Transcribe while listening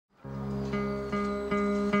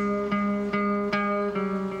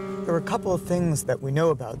a couple of things that we know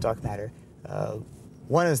about dark matter.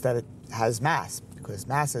 One is that it has mass, because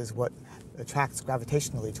mass is what attracts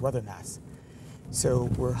gravitationally to other mass. So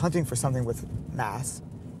we're hunting for something with mass,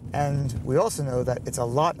 and we also know that it's a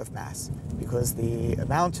lot of mass, because the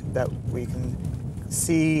amount that we can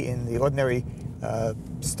see in the ordinary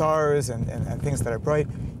stars and things that are bright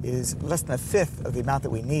is less than a fifth of the amount that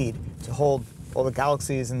we need to hold all the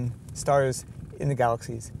galaxies and stars in the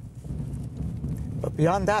galaxies. But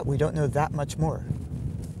beyond that, we don't know that much more.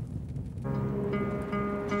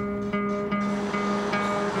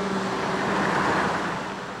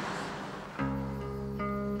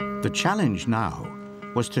 The challenge now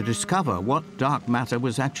was to discover what dark matter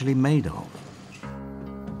was actually made of.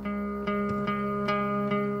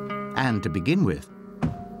 And to begin with,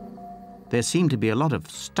 there seemed to be a lot of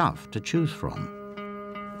stuff to choose from.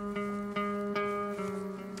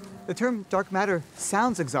 The term dark matter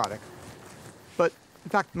sounds exotic, but in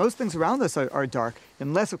fact, most things around us are dark,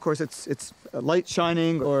 unless, of course, it's light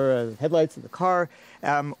shining or headlights of the car,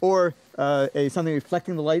 or something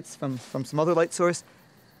reflecting the lights from some other light source.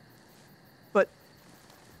 But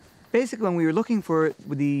basically, when we were looking for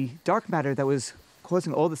the dark matter that was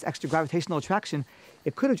causing all this extra gravitational attraction,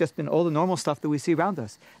 it could have just been all the normal stuff that we see around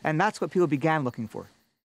us. And that's what people began looking for.